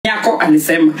nyako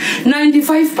alisema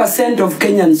 95% of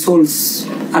Kenyan souls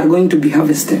are going to be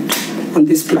harvested on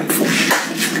this platform.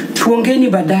 Tuongeni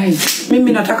baadaye.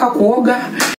 Mimi nataka kuoga.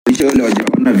 Wale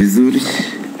wajaona vizuri.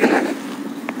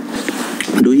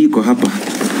 Ndio iko hapa.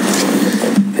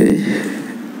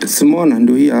 Simona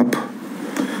ndio hii hapa.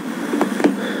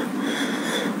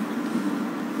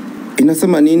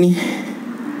 Inasema nini?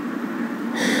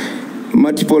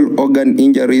 Multiple organ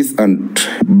injuries and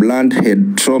blunt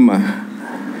head trauma.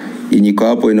 Inyiko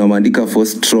hapo inaandika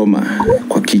force trauma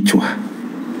kwa kichwa.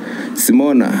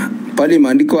 Simona, pale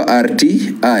imeandikwa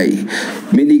RTI,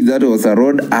 meaning that was a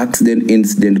road accident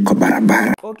incident kwa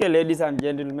barabara. Okay, ladies and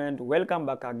gentlemen, welcome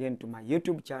back again to my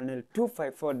YouTube channel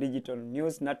 254 Digital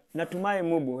News. Natumai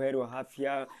buheri wa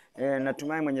afya.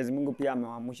 Natumai Mwenyezi Mungu pia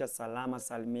amewaamsha salama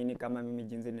salimini kama mimi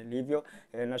jinsi nilivyo.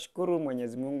 Nashukuru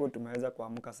Mwenyezi Mungu tumeweza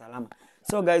kuamka salama.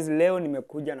 So guys, leo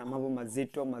nimekuja na mambo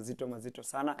mazito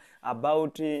sana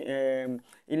about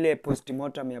ile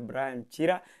postmortem ya Brian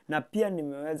Chira, na pia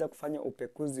nimeweza kufanya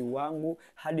upekuzi wangu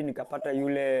hadi nikapata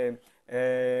yule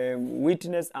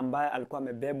witness ambaye alikuwa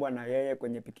amebebwa na yeye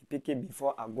kwenye pikipiki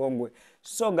before agongwe.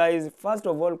 So guys, first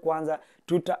of all, kwanza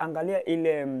tutaangalia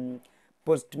ile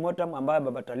postmortem ambayo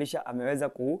Baba Talisha ameweza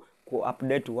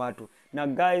ku-update watu. Na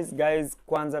guys,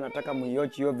 kwanza nataka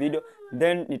muiwatch hiyo video,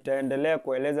 then nitaendelea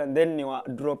kueleza, then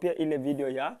niwadropia ile video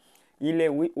ya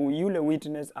yule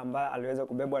witness ambaye aliweza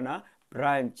kubebwa na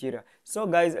Brian Chira. So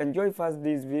guys, enjoy first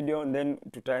this video, then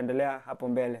tutaendelea hapo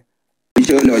mbele.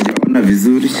 Wale wajaona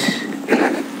vizuri.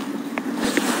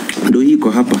 Ndio iko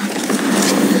hapa.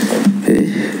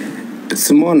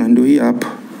 Simona ndio hii hapa.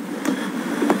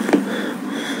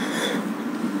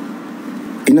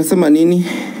 Inasema nini?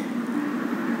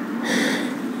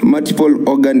 Multiple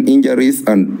organ injuries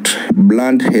and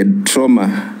blunt head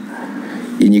trauma.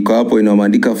 Inyiko hapo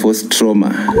inaandika force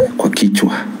trauma kwa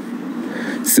kichwa.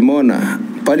 Simona,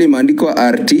 pale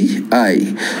imeandikwa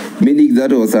RTI, meaning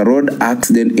that was a road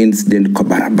accident incident kwa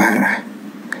barabara.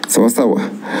 Sawa.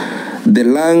 The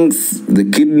lungs, the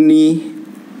kidney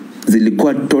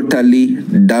zilikuwa totally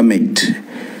damaged.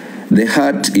 The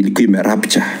heart ilikuwa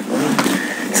imerupture.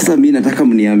 Sasa mimi nataka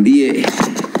mniambie,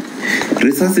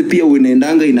 risasi pia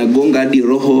unaendanga inagonga hadi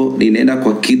roho, inaenda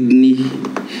kwa kidney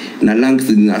na lungs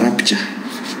zina rupture.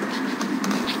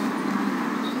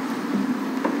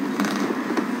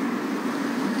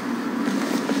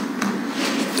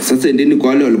 Sasa ndeni kwa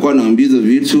wale walikuwa wanaambiza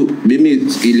vitu, mimi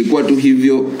ilikuwa tu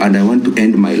hivyo, and I want to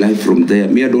end my life from there.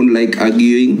 Me, I don't like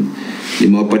arguing.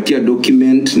 Nimewapatia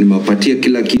document, nimewapatia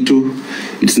kila kitu.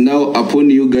 It's now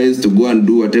upon you guys to go and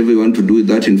do whatever you want to do with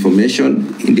that information.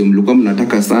 Ndio mlikuwa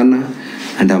mnataka sana,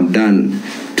 and I'm done.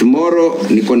 Tomorrow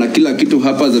niko na kila kitu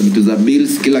hapa, za vitu za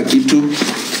bills, kila kitu.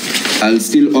 I'll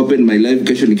still open my live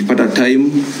kesho nikipata time,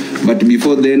 but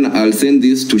before then I'll send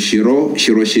this to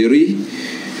Shiri,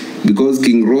 because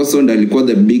King Roson alikuwa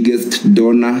the biggest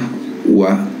donor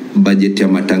wa budget ya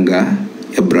matanga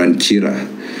ya Brian Chira.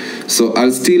 So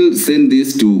I'll still send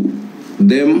this to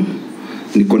them.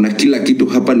 Niko na kila kitu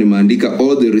hapa, nimeandika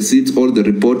all the receipts, all the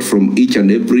report from each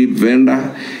and every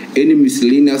vendor, any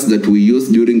miscellaneous that we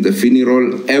used during the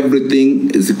funeral, everything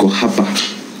ziko hapa.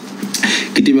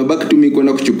 Kitu imebaki tu mimi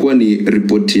kwenda kuchukua ni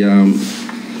report ya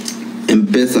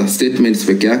M-Pesa statements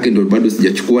peke yake, ndio bado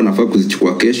sijachukua, nafaa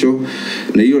kuzichukua kesho,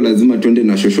 na hiyo lazima twende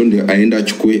na Shosho ndio aenda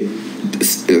achukue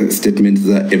statements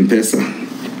za M-Pesa.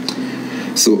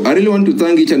 So I really want to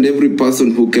thank each and every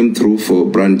person who came through for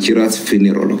Brian Chira's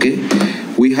funeral, okay?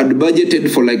 We had budgeted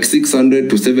for like 600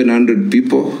 to 700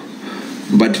 people,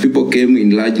 but people came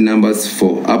in large numbers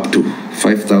for up to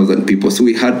 5,000 people. So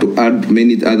we had to add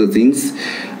many other things.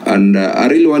 And I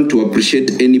really want to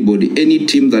appreciate anybody, any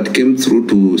team that came through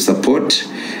to support,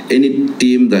 any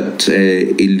team that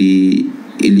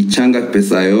ilichanga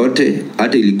pesa yote,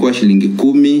 hata ilikuwa shilingi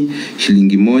 10,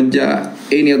 shilingi 1,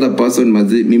 any other person,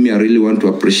 mimi I really want to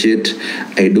appreciate.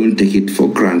 I don't take it for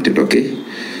granted, okay?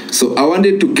 So I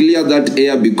wanted to clear that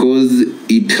air because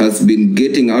it has been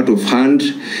getting out of hand.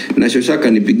 Na Shosha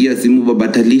kanipigia simu, Baba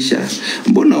Talisha,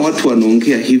 mbona watu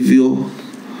wanaongea hivyo?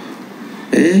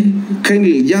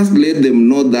 Kindly just let them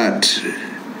know that.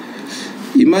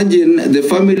 Imagine the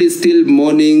family is still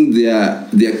mourning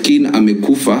their kin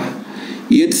amekufa,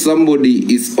 yet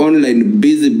somebody is online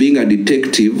busy being a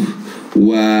detective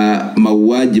wa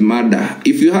mauaji murder.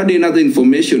 If you had another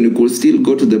information, you could still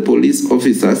go to the police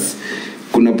officers.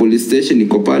 Kuna police station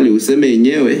iko pale, useme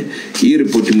yenyewe hii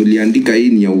report mliandika hii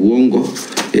ni ya uongo.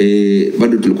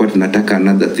 Bado tulikuwa tunataka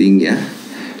another thing ya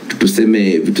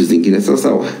tuseme vitu zingine.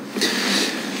 Sawa.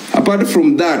 Apart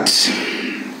from that,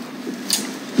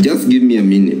 just give me a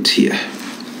minute here.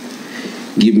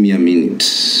 Give me a minute.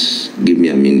 Give me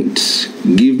a minute.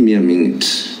 Give me a minute.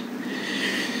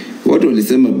 What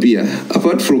walisema pia,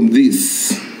 apart from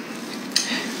this,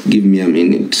 give me a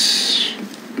minute.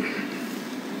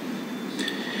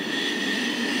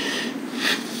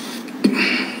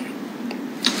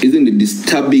 Isn't it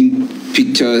disturbing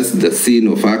pictures, the scene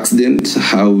of accident,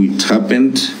 how it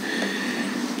happened,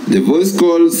 the voice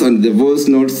calls and the voice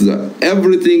notes,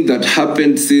 everything that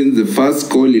happened since the first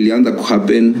call ilianza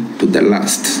kuhappen to the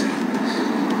last.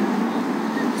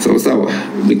 Sawa,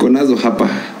 niko nazo hapa.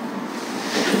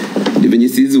 Venye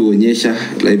sizi uonyesha,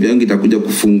 live yangu itakuja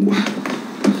kufungwa.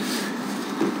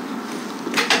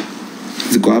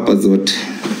 Ziko hapa zote.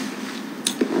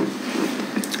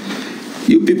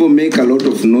 You people make a lot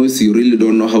of noise, you really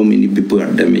don't know how many people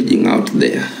are damaging out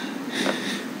there.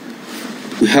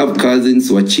 We have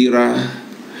cousins wa Chira,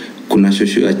 kuna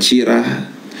shosho ya Chira,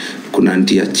 kuna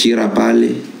auntie ya Chira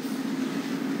pale,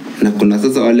 na kuna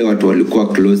sasa wale watu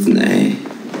walikuwa close na yeye.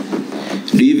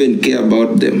 Do you even care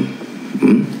about them?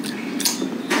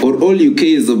 Or all you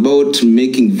care is about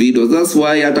making videos? That's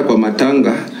why hata kwa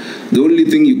matanga, the only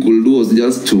thing you could do was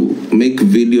just to make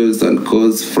videos and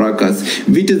cause fracas.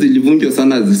 Vitu zilivunjwa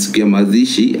sana zisikia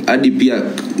mazishi, hadi pia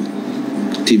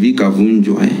TV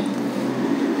kavunjwa.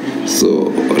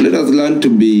 So let us learn to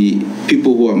be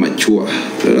people who are mature.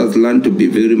 Let us learn to be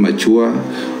very mature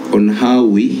on how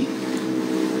we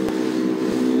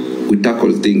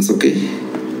tackle things, okay?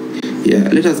 Yeah,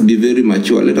 let us be very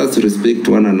mature. Let us respect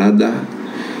one another.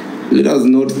 Let us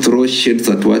not throw shades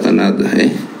at one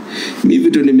another, Mimi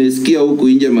vitu nimesikia huku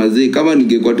nje mazee, kama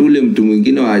ningekuwa tu ule mtu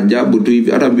mwingine wa ajabu tu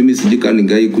hivi, hata mimi sijika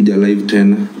ningai kuja live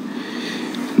tena.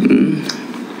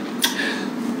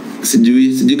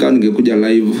 Sijika ningekuja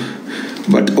live,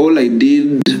 but all I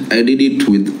did it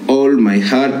with all my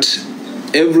heart.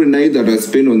 Every night that I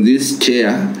spent on this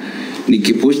chair,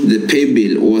 nikipush the pay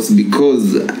bill, was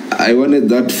because I wanted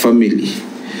that family.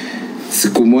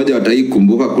 Siku moja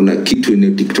wataikumbuka kuna kitu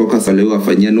ni TikTokers leo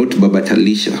wafanyia, not Baba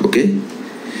Talisha, okay?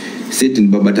 Seti ni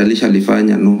Baba Talisha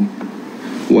alifanya, no.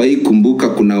 Waikumbuka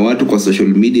kuna watu kwa social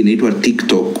media inaitwa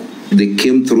TikTok. They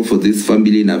came through for this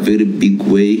family in a very big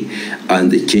way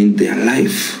and they changed their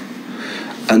life.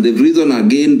 And the reason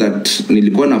again that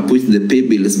nilikuwa na push the pay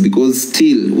bills because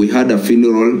still we had a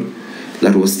funeral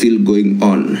that was still going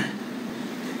on.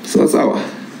 So sawa.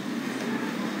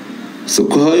 So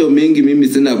kwa hayo mengi mimi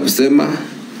sina kusema,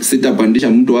 sitapandisha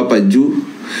mtu hapa juu.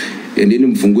 Endeni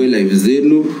mfungue live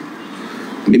zenu.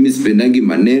 Mimi sipendangi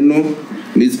maneno,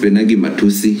 mimi sipendangi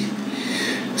matusi.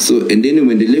 So endeni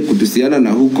muendelee kutusiana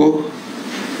na huko,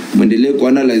 muendelee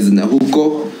kuanalyze na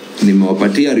huko.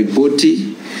 Nimewapatia ripoti,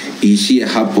 iishie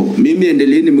hapo. Mimi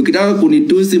endeleeni mkitaka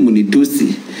kunitusi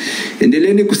munitusi.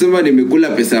 Endeleeni kusema nimekula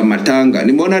pesa ya matanga.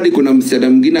 Nimeona hadi kuna msichana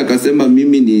mwingine akasema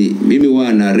mimi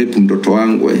huwa na rape mtoto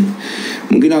wangu.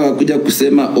 Mwingine akakuja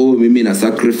kusema mimi na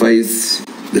sacrifice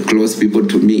the close people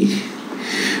to me.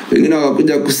 Wengine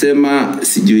wakakuja kusema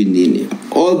sijui nini.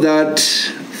 All that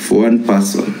for one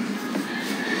person.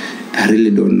 I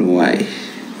really don't know why.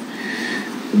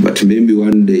 But maybe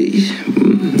one day,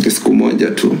 siku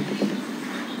moja tu.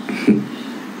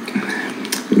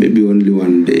 Maybe only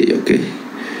one day, okay?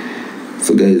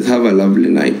 So guys, have a lovely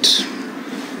night.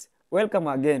 Welcome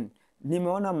again.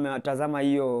 Nimeona mmetazama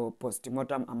hiyo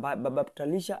postmortem ambayo Baba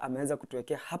Talisha ameweza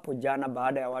kutuwekea hapo jana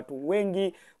baada ya watu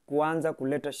wengi kuanza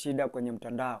kuleta shida kwenye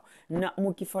mtandao. Na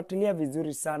mkifuatilia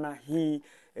vizuri sana hii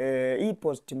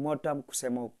postmortem,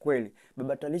 kusema ukweli,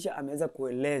 Baba Talisha ameweza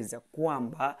kueleza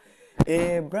kwamba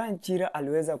Brian Chira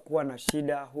aliweza kuwa na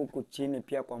shida huku chini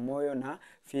pia kwa moyo na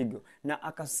figo. Na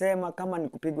akasema kama ni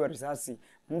kupigwa risasi,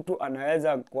 mtu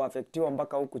anaweza kuafektiwa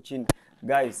mpaka huku chini.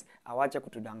 Guys, awache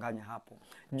kutudanganya hapo.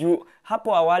 Juu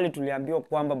hapo awali tuliambiwa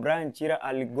kwamba Brian Chira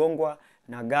aligongwa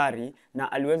na gari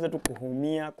na aliweza tu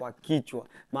kuumia kwa kichwa.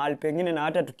 Mahali pengine na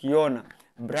hata tukiona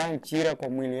Brian Chira kwa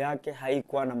mwili yake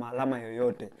haikuwa na maalama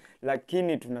yoyote.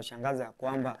 Lakini tunashangaza ya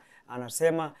kwamba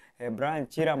anasema Brian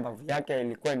Chira mbavu yake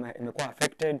ilikuwa imekuwa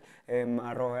affected,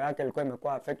 roho yake ilikuwa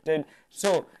imekuwa affected.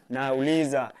 So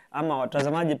nauliza, ama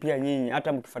watazamaji pia nyinyi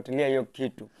hata mkifuatilia hiyo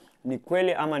kitu, ni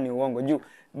kweli ama ni uongo? Juu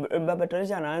Baba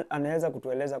Talisha anaweza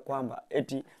kutueleza kwamba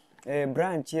eti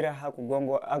Brian Chira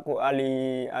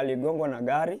aligongwa na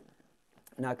gari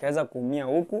na akaweza kuumia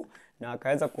huku na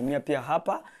akaweza kuumia pia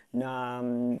hapa, na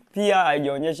pia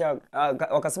haijaonyesha,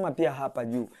 wakasema pia hapa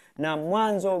juu. Na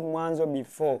mwanzo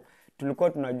before tulikuwa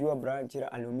tunajua Brian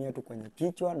Chira aliumia tu kwenye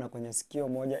kichwa na kwenye sikio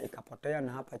moja ikapotea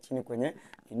na hapa chini kwenye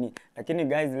nini. Lakini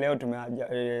guys, leo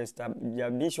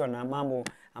tumejabishwa na mambo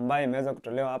ambayo imeweza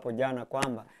kutolewa hapo jana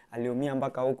kwamba aliumia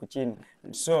mpaka huku chini.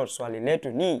 So swali letu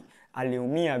ni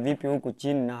aliumia vipi huku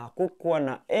chini na hakukuwa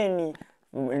na any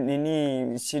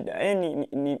nini shida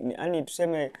yani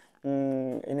tuseme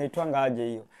inaitwanga aje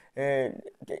hiyo,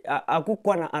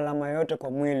 hakukuwa na alama yote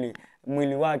kwa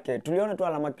mwili wake. Tuliona tu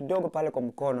alama kidogo pale kwa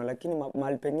mkono, lakini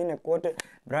mahali pengine kote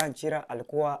Brian Chira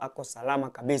alikuwa ako salama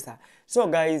kabisa. So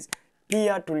guys,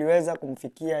 pia tuliweza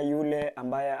kumfikia yule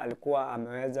ambaye alikuwa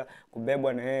ameweza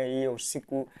kubebwa na yeye hiyo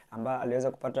usiku ambaye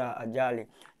aliweza kupata ajali.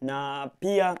 Na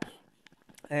pia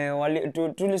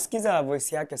tulisikiza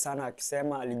voice yake sana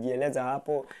akisema, alijieleza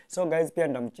hapo. So guys, pia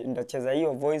ndacheza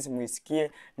hiyo voice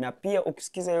muisikie, na pia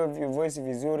ukisikiza hiyo voice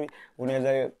vizuri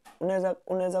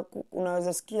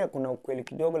unaweza sikia kuna ukweli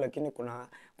kidogo, lakini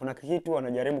kuna kitu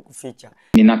wanajaribu kuficha.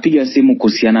 Ninapiga simu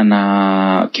kuhusiana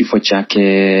na kifo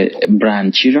chake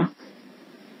Brian Chira.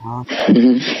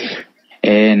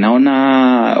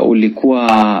 Naona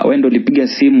ulikuwa wewe ndio ulipiga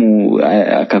simu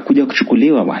akakuja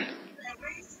kuchukuliwa bwana.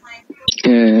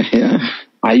 Yeah.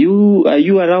 Are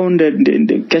you around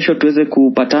kesho tuweze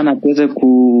kupatana, tuweze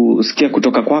kusikia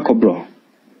kutoka kwako bro?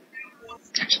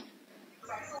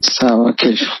 Sawa,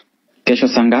 kesho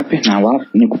saa ngapi na wapi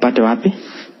nikupate wapi?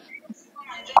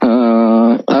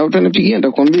 Utanipigia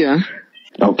nitakwambia.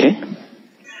 Okay.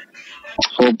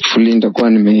 Hopefully nitakuwa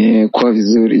nimekuwa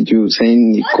vizuri juu sasa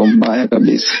niko mbaya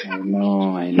kabisa.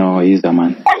 I know he's a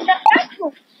man.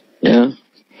 Yeah.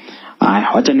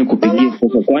 Wacha nikupigie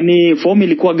sasa. Kwani form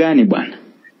ilikuwa gani bwana?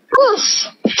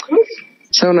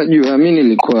 Sasa unajua mimi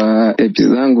nilikuwa epi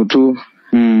zangu tu.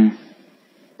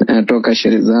 Natoka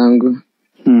sherehe zangu.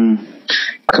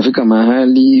 Kafika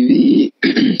mahali hivi.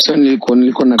 So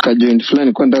nilikuwa na ka joint fulani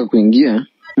nilikuwa nataka kuingia.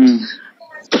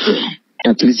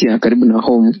 At least ya karibu na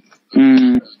home.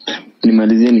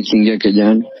 Nimalizie nikiingia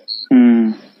kejani.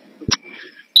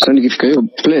 So nikifika hiyo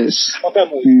place.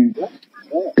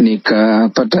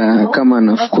 Nikapata kama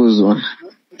nafukuzwa.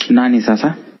 Nani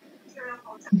sasa?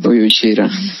 Huyo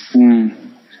Chira.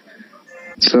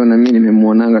 So na mimi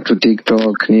nimemuonanga tu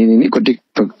TikTok nini. Niko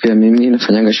TikTok pia mimi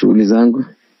nafanyanga shughuli zangu.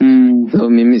 So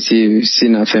mimi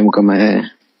sina fame kama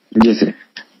yeye. Yes.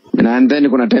 Na then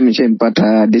kuna time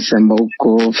nishempata December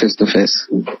huko face to face.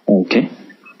 Okay.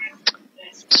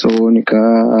 So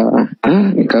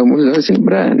nikamuuliza si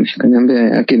Brian,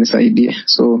 akaniambia akinisaidie.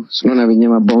 So unaona venye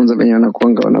mabonza venye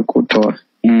wanakutoa.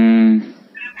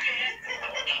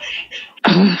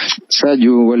 Sasa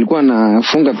juu walikuwa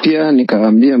nafunga pia,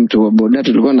 nikaambia mtu wa boda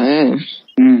tulikuwa na yeye.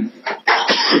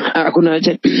 Hakuna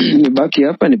acha nibaki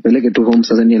hapa nipeleke tu home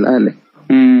sasa nilale.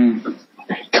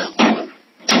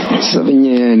 Sasa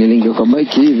venye nilingia kwa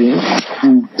bike hivi,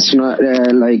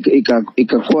 like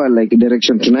ikakuwa like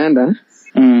direction tunaenda.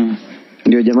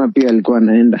 Ndio jamaa pia alikuwa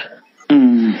anaenda.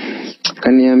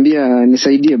 Kaniambia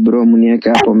nisaidie bro mniweke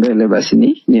hapo mbele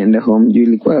basi niende home juu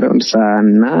ilikuwa around saa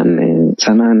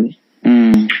 8.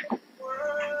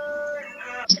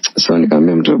 So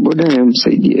nikamwambia mtu boda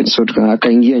msaidie, so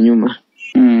akaingia nyuma.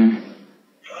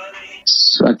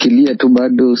 So akilia tu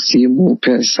bado simu,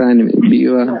 pesa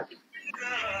nimeibiwa.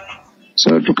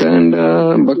 So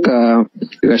tukaenda mpaka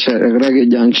Rage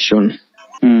Junction.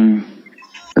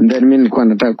 And then mimi nilikuwa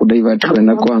nataka kudivert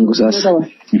kwenda kwangu sasa.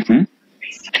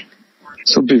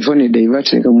 So before ni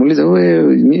divert nikamuuliza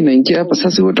wewe mimi naingia hapa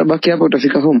sasa wewe utabaki hapa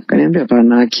utafika home? Kaniambia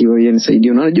hapana haki wewe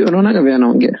nisaidie. Unajua unaona kama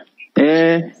anaongea.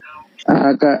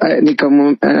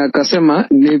 Akasema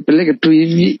nipeleke tu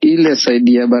hivi ile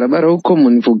side ya barabara huko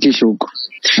mnifukishe huko.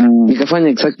 Nikafanya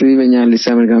exactly hivi venye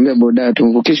alisema, nikamwambia boda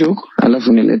tumvukishe huko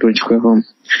alafu nilete uchukue home.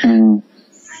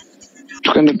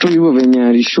 Tukaenda tu hivyo venye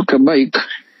alishuka bike.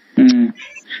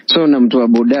 So na mtu wa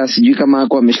boda sijui kama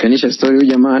hapo ameshikanisha story huyu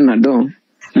jamaa ana do.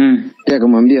 Yeye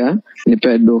akamwambia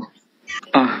nipe do.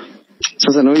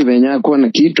 Sasa na huyu venye hakuwa na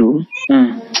kitu.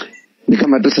 Ni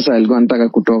kama tu sasa alikuwa anataka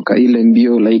kutoka ile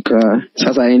mbio like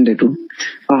sasa aende tu.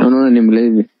 Unaona ni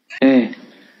mlevi.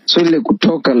 So ile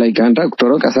kutoka like anataka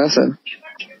kutoroka sasa.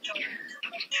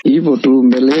 Hivyo tu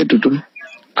mbele yetu tu.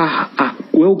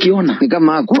 Wewe ukiona ni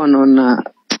kama hakuwa anaona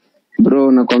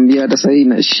bro, nakwambia hata sasa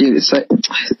ina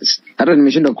hata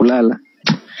nimeshindwa kulala.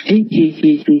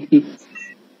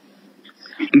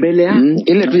 Mbele ya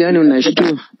ile tu yani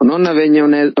unashtu. Unaona venye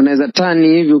unaweza tani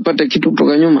hivi upate kitu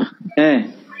kutoka nyuma.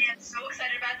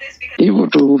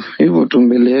 Hivyo tu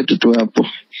mbele yetu tu hapo.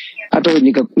 Hata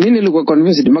mimi nilikuwa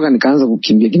convinced mpaka nikaanza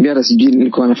kukimbia hata sijui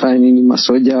nilikuwa nafanya nini,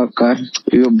 masoja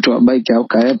hiyo mtu wa bike au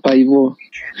kaepa hivyo.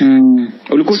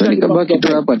 Ulikuwa nikabaki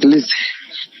tu hapo at least.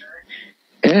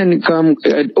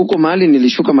 Huko mahali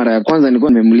nilishuka mara ya kwanza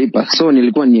nilikuwa nimemlipa. So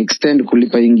nilikuwa ni extend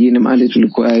kulipa nyingine mahali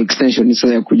tulikuwa extension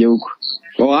sasa ya kuja huko.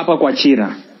 Hapa kwa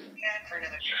Chira.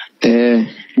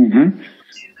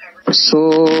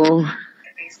 So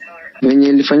venye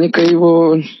ilifanyika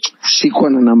hivyo sikuwa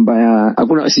na namba ya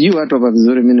hakuna sijui watu hapa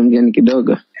vizuri, mimi ni mgeni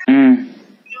kidogo.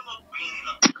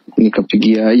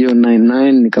 Nikapigia hiyo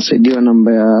 99 nikasaidiwa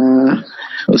namba ya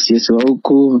OCS wa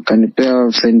huku,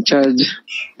 akanipea sign charge.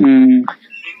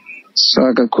 So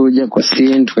akakuja kwa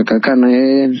scene tukakaa na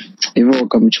yeye hivyo,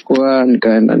 akamchukua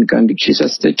nikaenda nikaandikisha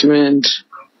statement.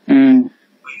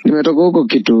 Nimetoka huko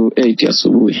kitu 8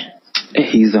 asubuhi.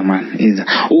 Hiza man, hiza.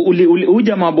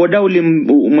 Uja maboda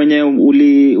mwenye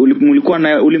mulikuwa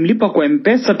na ulimlipa kwa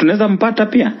M-Pesa, tunaweza mpata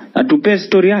pia? Atupe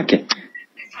story yake.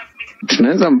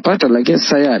 Tunaweza mpata lakini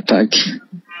sasa hataki.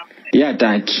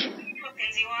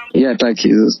 Hataki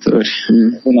hizo story.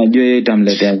 Unajua yeye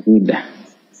itamletea shida.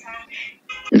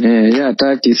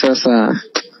 Hataki sasa.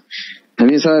 Na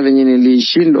mimi sasa venye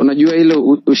nilishindwa, unajua ile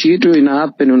ushikitu ina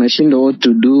happen, unashindwa what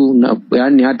to do, na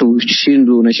yani hata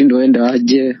ushindwa unashindwa uende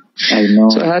aje. I know.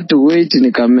 So I had to wait,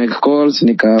 nika make calls,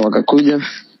 wakakuja.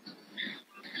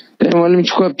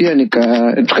 Walimchukua pia,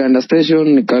 tukaenda station,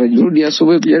 nikarudi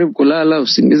asubuhi kujaribu kulala,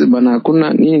 usingizi bana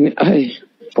hakuna nini.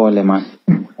 Pole man.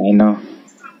 I know.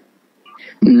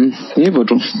 Hivyo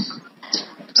tu.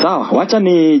 Sawa, wacha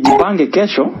nijipange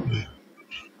kesho.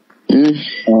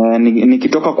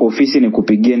 Nikitoka kwa ofisi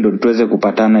nikupigie ndo tuweze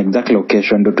kupatana exact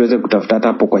location, ndo tuweze kutafuta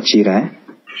hapo kwa Chira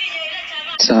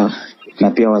Sawa.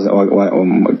 Na pia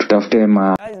tutafute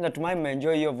Guys, natumai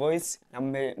mmeenjoy hiyo voice na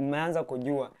mmeanza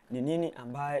kujua ni nini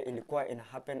ambaye ilikuwa ina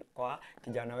happen kwa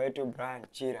kijana wetu Brian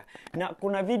Chira. Na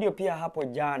kuna video pia hapo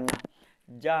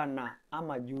jana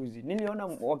ama juzi niliona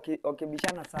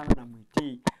wakibishana sana na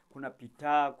Mwiti. Kuna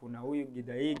Pita, kuna huyu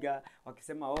Gidaiga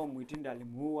wakisema Mwiti ndiye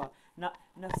alimuua. Na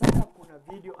sasa kuna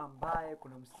video ambaye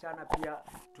kuna msichana pia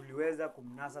tuliweza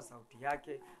kumnasa sauti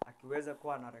yake akiweza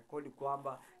kuwa na rekodi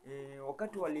kwamba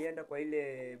wakati walienda kwa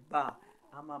ile bar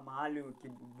ama mahali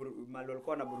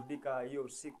walikuwa wanaburudika hiyo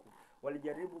usiku,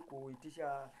 walijaribu kuitisha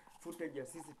footage ya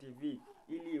CCTV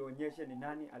ili ionyeshe ni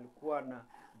nani alikuwa na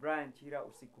Brian Chira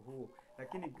usiku huo.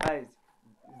 Lakini guys,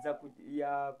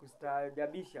 ya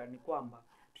kustaajabisha ni kwamba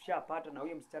tushapata, na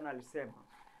huyo msichana alisema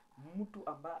mtu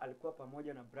ambaye alikuwa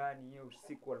pamoja na Brian hiyo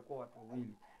usiku walikuwa watu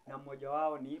wawili, na mmoja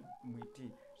wao ni Mwiti.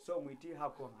 So Mwiti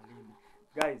hakuwa Malindi.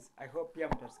 Guys, I hope pia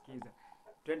mtasikiza.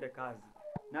 Twende kazi.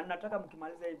 Na nataka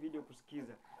mkimaliza hii video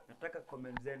kusikiza, nataka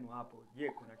comment zenu hapo. Je,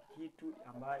 kuna kitu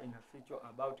ambayo inafichwa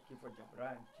about kifo cha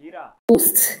Brian Chira?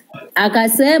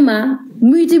 Akasema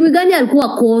Mwiti mgani alikuwa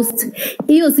Coast.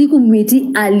 Hiyo siku Mwiti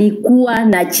alikuwa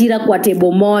na Chira kwa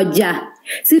tebo moja.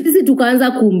 Sisi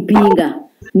tukaanza kumpinga.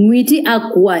 Mwiti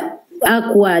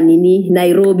akwa nini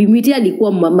Nairobi, Mwiti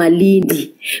alikuwa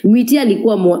Malindi. Mwiti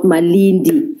alikuwa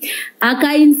Malindi.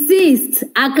 Aka-insist,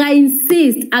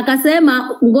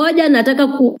 akasema ngoja nataka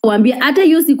kuambia, hata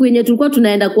hiyo siku yenye tulikuwa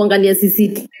tunaenda kuangalia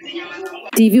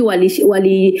CCTV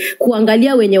wali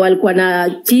kuangalia wenye walikuwa na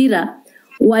Chira,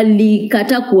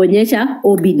 walikata kuonyesha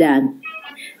Obidan.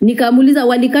 Nikamuuliza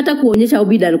walikata kuonyesha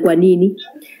Obidan kwa nini?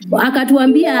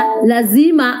 Akatuambia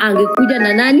lazima angekuja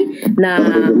na nani na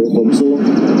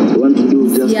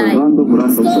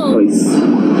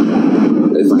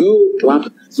Let's go.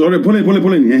 Sorry, pole.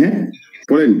 Poleni.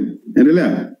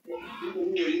 Endelea.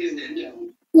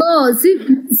 So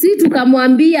si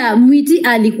tukamwambia Mwiti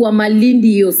alikuwa Malindi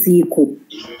hiyo siku.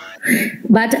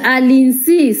 But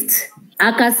aliinsist,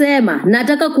 akasema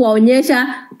nataka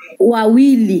kuwaonyesha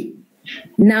wawili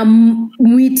na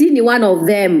Mwiti ni one of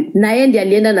them, na yeye ndiye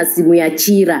alienda na simu ya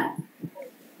Chira.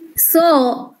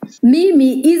 So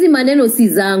mimi hizi maneno si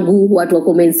zangu, watu wa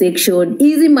comment section.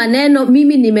 Hizi maneno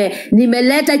mimi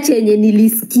nimeleta chenye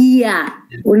nilisikia.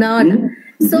 Unaona?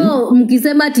 So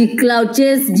mkisema ati cloud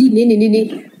chase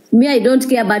nini me I don't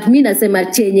care, but mi nasema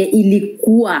chenye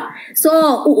ilikuwa.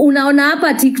 So unaona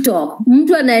hapa TikTok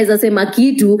mtu anaweza sema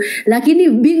kitu, lakini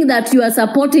being that you are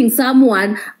supporting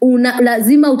someone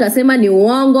lazima utasema ni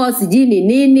uongo, sijui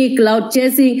nini cloud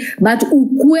chasing, but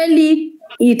ukweli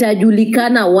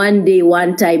itajulikana one day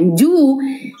one time. Juu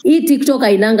hii TikTok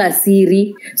hainanga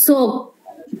siri. So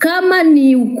kama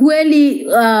ni ukweli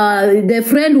the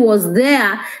friend was there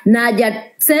na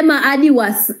hajasema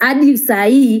hadi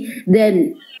sahi,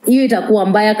 then hiyo itakuwa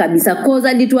mbaya kabisa. Cause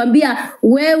alituambia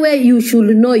wewe you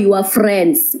should know your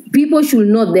friends, people should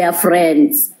know their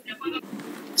friends.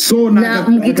 So na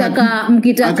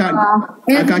mkitaka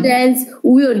evidence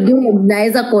huyo ndio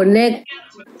mnaweza connect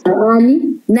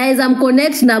naweza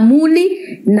mconnect na Muli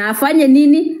na afanye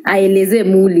nini, aeleze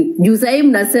Muli. Juu sasa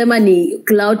mnasema ni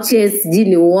cloud chase, sijui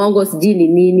ni uongo, sijui ni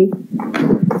nini.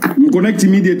 Mconnect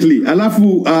immediately.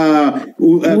 Alafu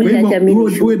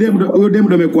huyo dem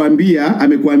ndo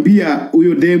amekuambia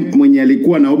huyo dem mwenye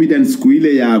alikuwa na evidence siku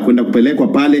ile ya kwenda kupelekwa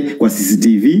pale kwa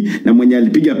CCTV na mwenye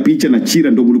alipiga picha na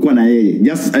Chira ndo mlikuwa na yeye.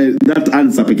 Just that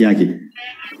answer peke yake.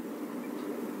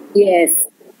 Yes.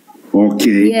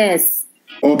 Okay. Yes.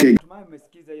 Okay. Tumaye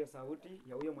umesikiza hiyo sauti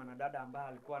ya huyo mwanadada ambaye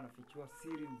alikuwa anafichua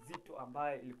siri nzito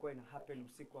ambayo ilikuwa ina happen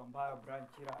usiku ambayo Brian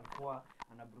Chira alikuwa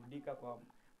anaburudika kwa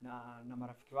na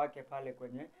marafiki wake pale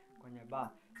kwenye bar.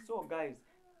 So guys,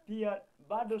 pia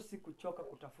bado sikuchoka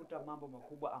kutafuta mambo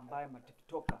makubwa ambayo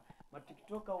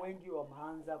matiktoka wengi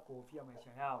wameanza kuhofia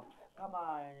maisha yao. Kama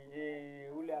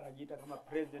ule anajiita kama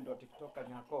president wa TikToker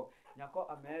Nyako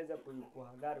ameweza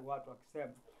kuhadhari watu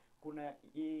akisema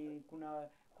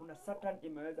kuna Satan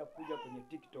imeweza kuja kwenye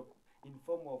TikTok in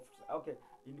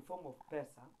form of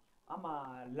pesa ama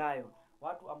lion.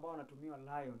 Watu ambao wanatumia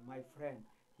lion, my friend,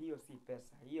 hiyo si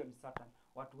pesa, hiyo ni Satan.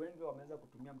 Watu wengi wameweza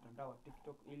kutumia mtandao wa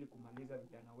TikTok ili kumaliza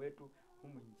vijana wetu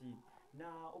humu nchini. Na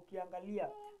ukiangalia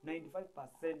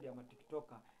 95% ya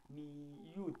matiktoka ni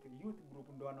youth group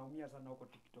ndo wanaumia sana huko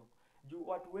TikTok. Juu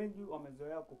watu wengi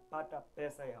wamezoea kupata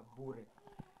pesa ya bure.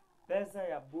 Pesa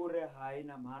ya bure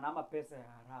haina maana, ama pesa ya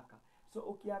haraka. So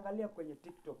ukiangalia kwenye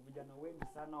TikTok vijana wengi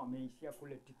sana wameishia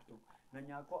kule TikTok. Na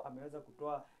Nyako ameweza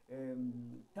kutoa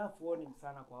tough warning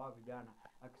sana kwa hao vijana,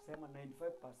 akisema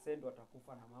 95%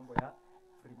 watakufa na mambo ya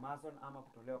Freemason ama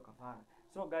kutolewa kafara.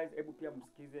 So guys, hebu pia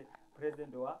msikize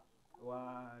president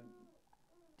wa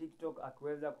TikTok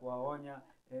akiweza kuwaonya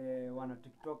wana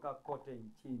TikToker kote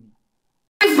nchini.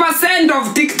 5%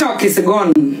 of TikTok is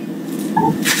gone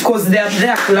because they are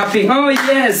there clapping. Oh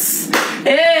yes,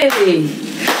 hey,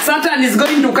 Satan is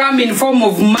going to come in form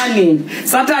of money.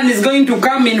 Satan is going to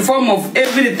come in form of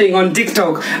everything on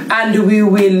TikTok, and we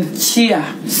will cheer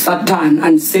Satan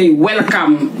and say,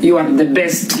 welcome, you are the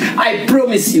best. I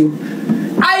promise you,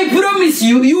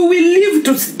 you will live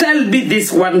to tell me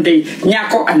this one day.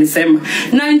 Nyako alisema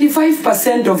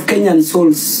 95% of Kenyan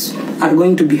souls are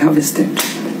going to be harvested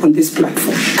on this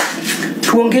platform.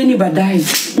 Tuongeni baadaye.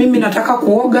 Mimi nataka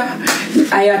kuoga.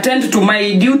 I attend to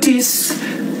my duties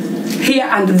here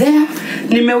and there.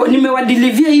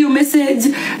 Nimewadilivia hiyo message.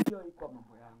 Hiyo ilikuwa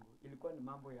mambo yangu. Ilikuwa ni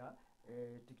mambo ya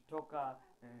TikToker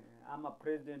ama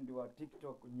president wa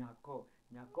TikTok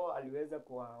Nyako aliweza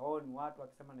kuwaon watu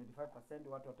akisema 95%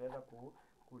 watu wataweza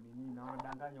kunini na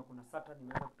wanadanganywa. Kuna Satan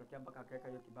imeweza kutokea mpaka akaweka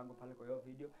hiyo kibango pale kwa hiyo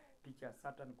video, picha ya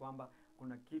Satan kwamba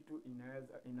kuna kitu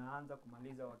inaanza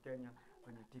kumaliza Wakenya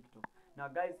kwenye TikTok. Na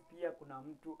guys, pia kuna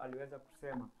mtu aliweza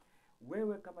kusema,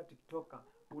 wewe kama TikToker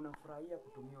unafurahia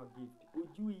kutumiwa gift,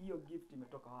 ujui hiyo gift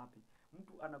imetoka wapi.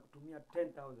 Mtu anakutumia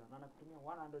 10,000, anakutumia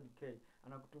 100k,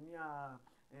 anakutumia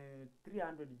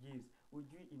 300 Gs,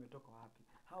 ujui imetoka wapi.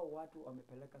 Hao watu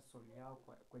wamepeleka soul yao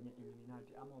kwenye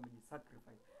Illuminati ama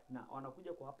wamejisacrifice na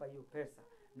wanakuja kuwapa hiyo pesa,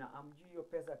 na amjui hiyo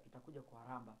pesa itakuja kwa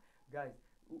ramba. Guys,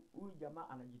 huyu jamaa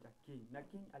anajiita king, na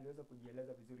king aliweza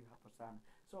kujieleza vizuri hapo sana.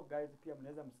 So guys, pia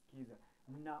mnaweza msikiza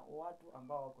na watu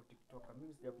ambao wako TikTok.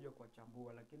 Mimi sijakuja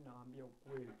kuwachambua, lakini nawaambia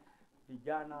ukweli,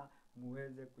 vijana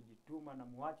muweze kujituma na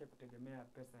muache kutegemea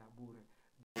pesa ya bure.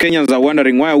 Kenyans are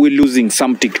wondering, why are we losing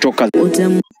some TikTokers?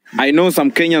 I know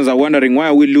some Kenyans are wondering, why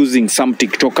are we losing some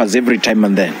TikTokers every time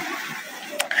and then?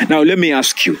 Now let me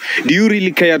ask you, do you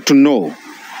really care to know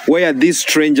where these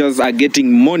strangers are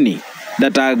getting money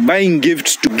that are buying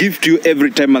gifts to gift you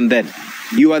every time and then?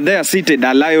 You are there seated,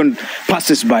 a lion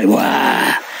passes by,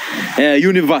 wow,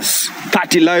 universe,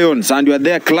 30 lions, and you are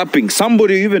there clapping.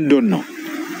 Somebody you even don't know.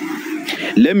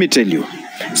 Let me tell you,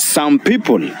 some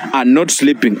people are not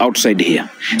sleeping outside here.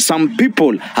 Some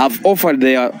people have offered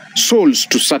their souls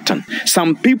to Satan.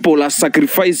 Some people are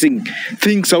sacrificing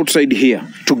things outside here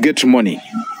to get money.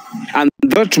 And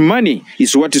that money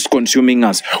is what is consuming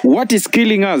us. What is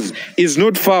killing us is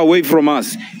not far away from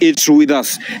us. It's with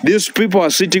us. These people are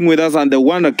sitting with us and the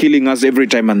one are killing us every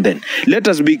time and then. Let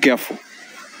us be careful.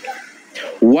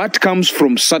 What comes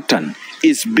from Satan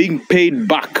is being paid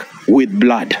back with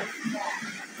blood.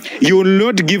 You will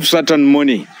not give Satan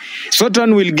money.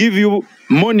 Satan will give you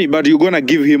money, but you're going to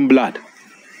give him blood.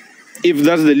 If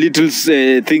that's the little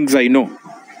things I know.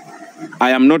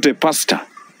 I am not a pastor.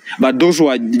 But those who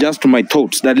are just my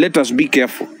thoughts, that let us be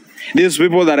careful. These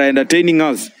people that are entertaining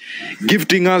us,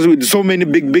 gifting us with so many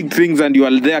big things, and you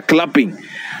are there clapping,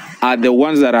 are the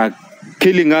ones that are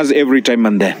killing us every time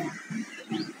and then.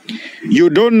 You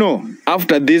don't know,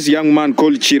 after this young man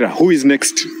called Chira, who is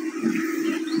next?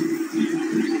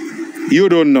 You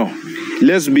don't know.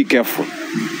 Let's be careful.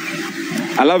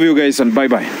 I love you guys and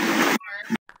bye-bye.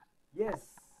 Yes.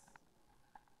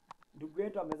 Ndugu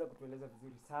yetu ameweza kutueleza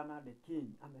vizuri sana. The King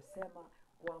amesema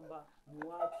kwamba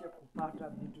muache kupata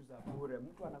vitu za bure.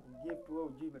 Mtu anakugift wewe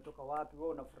hujui imetoka wapi, wewe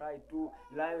unafurahi tu,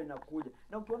 lion inakuja.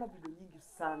 Na ukiona video nyingi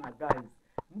sana guys,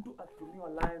 mtu akitumiwa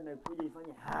lion na ikuje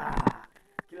ifanye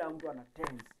kila mtu ana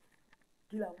tense.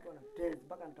 Kila mtu ana tense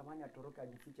mpaka anatamani atoroke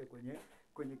ajifiche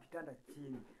kwenye kitanda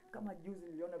chini. Kama juzi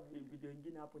niliona video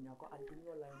nyingine hapo, Nyako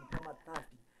alitumiwa lion kama 30.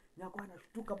 Nyako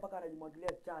anashtuka mpaka anajimwagilia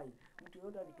chai. Mtu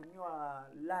yote akitumiwa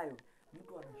lion,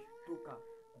 mtu anashtuka.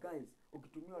 Guys,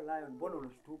 ukitumiwa lion, mbona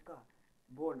unashtuka?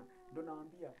 Mbona? Ndio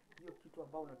naambia hiyo kitu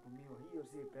ambao unatumiwa, hiyo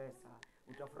si pesa.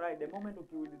 Utafurahi the moment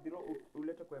ukiwithdraw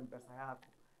ulete kwa M-Pesa yako.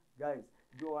 Guys,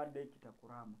 ndio one day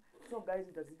kitakurama. So guys,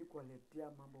 itazidi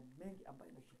kuwaletea mambo mengi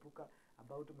ambayo imeshipuka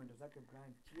about mwendo zake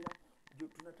Brian Chira. Ndio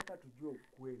tunataka tujue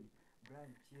ukweli.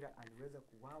 Brian Chira aliweza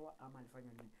kuwawa ama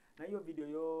alifanya nini? Na hiyo video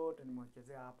yote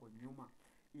nimewachezea hapo nyuma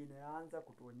inaanza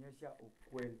kutuonyesha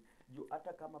ukweli. Juu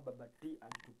hata kama Baba T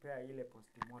alitupea ile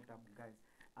postmortem guys,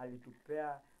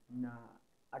 alitupea na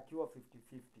akiwa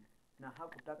 50-50 na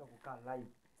hakutaka kukaa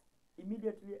live.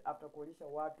 Immediately after kuonyesha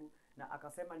watu na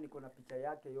akasema niko na picha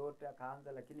yake yote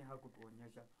akaanza, lakini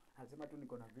hakutuonyesha. Alisema tu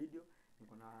niko na video,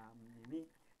 niko na nini,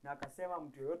 na akasema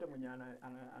mtu yote mwenye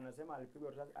anasema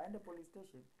alipigwa risasi aende police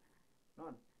station.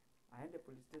 Naona? Aende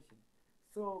police station.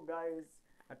 So guys,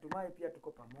 natumai pia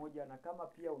tuko pamoja, na kama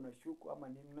pia unashuku ama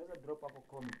nini unaweza drop hapo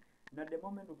comment. Na the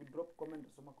moment ukidrop comment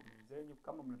usoma comment zenyu,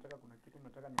 kama mnataka kuna kitu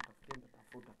mnataka nitafutie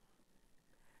nitafuta.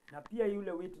 Na pia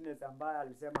yule witness ambaye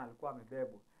alisema alikuwa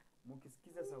amebebwa,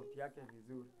 mkisikiza sauti yake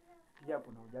vizuri, pia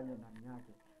kuna ujanja ndani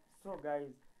yake. So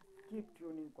guys, keep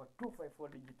tuning kwa 254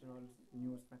 Digital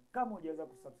News, na kama hujaweza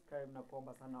kusubscribe na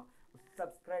kuomba sana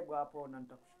usubscribe hapo, na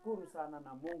nitakushukuru sana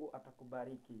na Mungu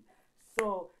atakubariki.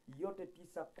 So yote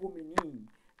 9-10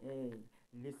 ni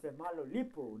lisemalo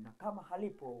lipo, na kama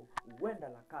halipo huenda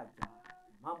lakaja.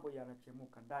 Mambo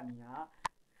yanachemuka ndani ya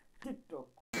TikTok.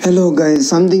 Hello guys,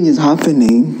 something is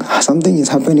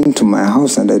happening to my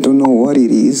house and I don't know what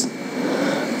it is,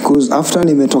 because after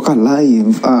nimetoka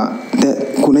live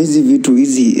kuna hizi vitu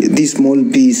hizi, this small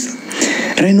bees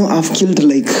right now I've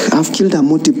killed a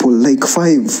multiple like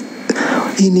 5.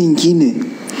 Hii nyingine,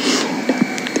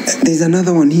 there's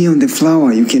another one here on the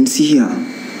flower, you can see here,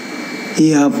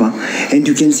 hii hapa, and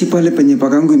you can see pale penye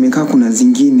pakangu imekaa kuna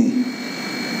zingine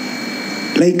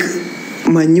like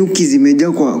manyuki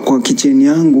zimejaa kwa kitchen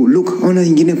yangu. Look, ona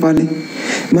nyingine pale.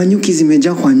 Manyuki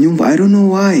zimejaa kwa nyumba. I don't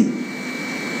know why.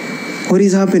 What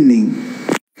is happening?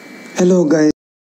 Hello guys.